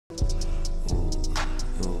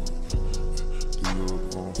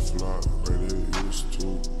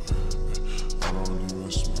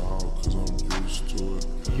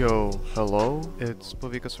Yo, hello, it's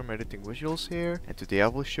Pavikas from Editing Visuals here, and today I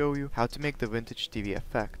will show you how to make the vintage TV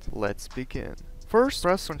effect. Let's begin. First,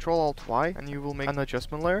 press Ctrl-Alt-Y and you will make an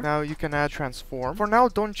adjustment layer. Now you can add transform. For now,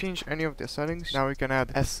 don't change any of the settings. Now you can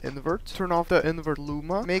add S-invert. Turn off the invert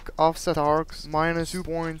luma. Make offset darks minus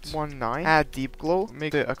 2.19. Add deep glow.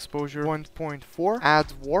 Make the exposure 1.4.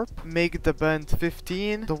 Add warp. Make the bend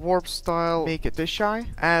 15. The warp style, make it fisheye.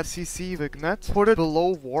 Add CC vignette. Put it below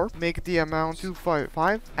warp. Make the amount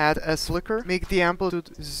 255. Add S-flicker. Make the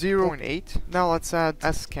amplitude 0.8. Now let's add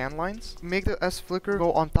S-scan lines. Make the S-flicker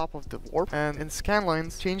go on top of the warp. And in scan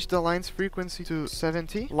lines, change the line's frequency to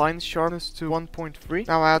 70, lines sharpness to 1.3.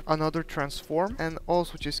 Now add another transform, and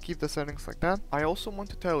also just keep the settings like that. I also want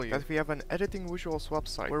to tell you that we have an Editing Visuals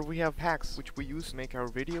website where we have packs which we use to make our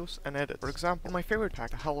videos and edit. For example, in my favorite pack,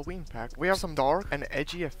 the Halloween pack, we have some dark and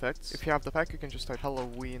edgy effects. If you have the pack, you can just type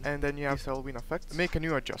Halloween, and then you have these Halloween effects. Make a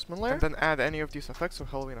new adjustment layer, and then add any of these effects, so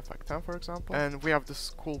Halloween effect 10 for example. And we have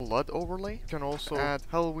this cool blood overlay. You can also add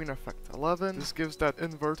Halloween effect 11. This gives that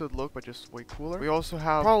inverted look, but just way cooler. We also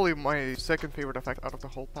have probably my second favorite effect out of the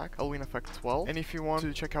whole pack, Halloween effect 12. And if you want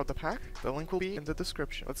to check out the pack, the link will be in the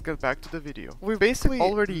description. Let's get back to the video. We've basically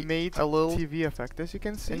already made a little TV effect, as you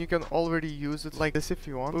can see, and you can already use it like this if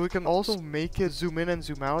you want. But we can also make it zoom in and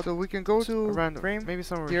zoom out. So we can go to a random frame, maybe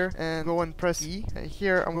somewhere here, and go and press E. And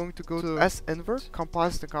here I'm going to go to S-invert,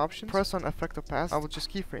 compositing options, press on effect opaque. I will just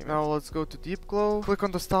keyframe it. Now let's go to deep glow, click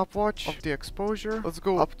on the stopwatch of the exposure. Let's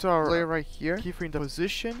go up to our layer right here, keyframe the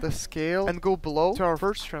position, the scale, and go below to our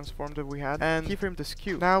first transform that we had, and keyframe the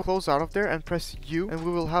skew. Now close out of there and press U, and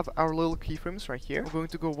we will have our little keyframes right here. We're going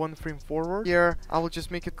to go one frame forward. Here I will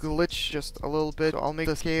just make it glitch just a little bit. So I'll make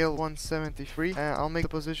the scale 173, and I'll make the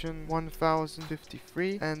position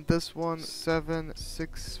 1053, and this one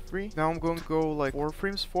 763. Now I'm going to go like 4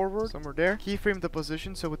 frames forward, somewhere there. Keyframe the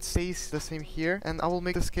position so it stays the same here, and I will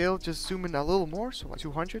make the scale just zoom in a little more, so like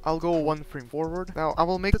 200. I'll go 1 frame forward. Now I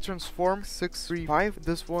will make the transform 635,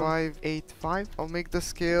 this one 585. I'll make the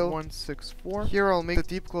scale 164. Here I'll make the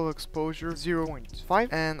deep glow exposure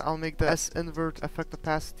 0.5, and I'll make the S-invert effect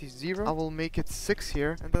opacity 0. I will make it 6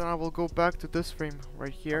 here, and then I will go back to this frame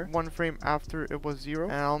right here, 1 frame after it was 0,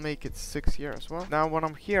 and I'll make it 6 here as well. Now when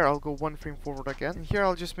I'm here, I'll go 1 frame forward again, and here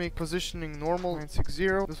I'll just make positioning normal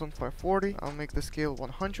 960, this one 540. I'll make the scale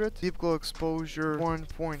 100, deep glow exposure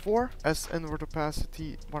 1.4, S-invert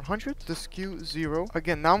opacity 100, the skew 0.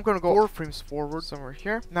 Again, now I'm gonna go 4 frames forward, somewhere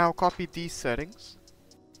here. Now copy these settings.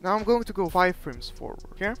 Now I'm going to go 5 frames forward.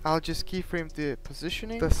 Here, I'll just keyframe the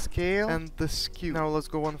positioning, the scale, and the skew. Now let's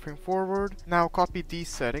go 1 frame forward. Now copy these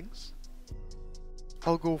settings.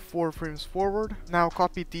 I'll go 4 frames forward. Now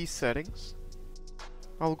copy these settings.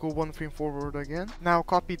 I'll go 1 frame forward again. Now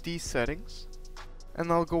copy these settings.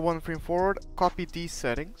 And I'll go 1 frame forward, copy these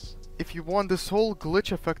settings. If you want this whole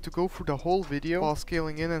glitch effect to go through the whole video while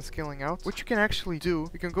scaling in and scaling out, what you can actually do,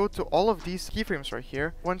 you can go to all of these keyframes right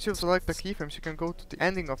here. Once you select the keyframes, you can go to the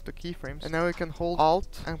ending of the keyframes, and now you can hold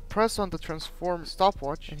Alt and press on the transform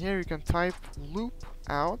stopwatch, and here you can type loop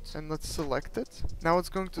out, and let's select it. Now it's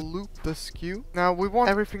going to loop the skew. Now we want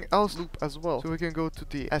everything else loop as well, so we can go to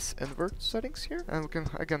the S-invert settings here, and we can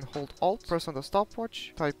again hold Alt, press on the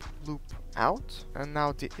stopwatch, type loop out, and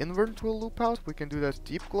now the invert will loop out. We can do that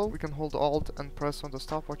deep glow. We can hold Alt and press on the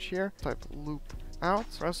stopwatch here, type loop out,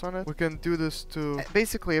 press on it. We can do this to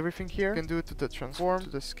basically everything here. We can do it to the transform, to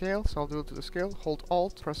the scale, so I'll do it to the scale, hold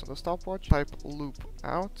Alt, press on the stopwatch, type loop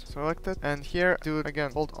out, select it, and here do it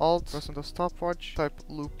again, hold Alt, press on the stopwatch, type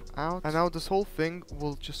loop out, and now this whole thing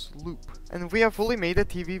will just loop. And we have fully made a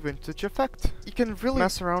TV vintage effect. You can really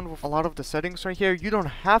mess around with a lot of the settings right here. You don't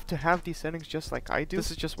have to have these settings just like I do.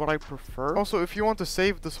 This is just what I prefer. Also, if you want to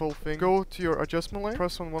save this whole thing, go to your adjustment layer,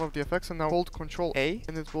 press on one of the effects, and now hold Ctrl A,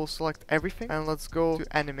 and it will select everything. And let's go to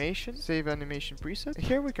animation, save animation preset.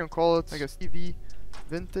 Here we can call it, I guess, TV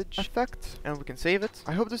vintage effect, and we can save it.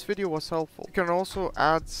 I hope this video was helpful. You can also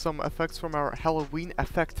add some effects from our Halloween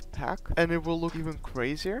effect pack, and it will look even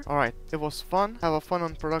crazier. Alright, it was fun. Have a fun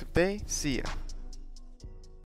and productive day. See ya.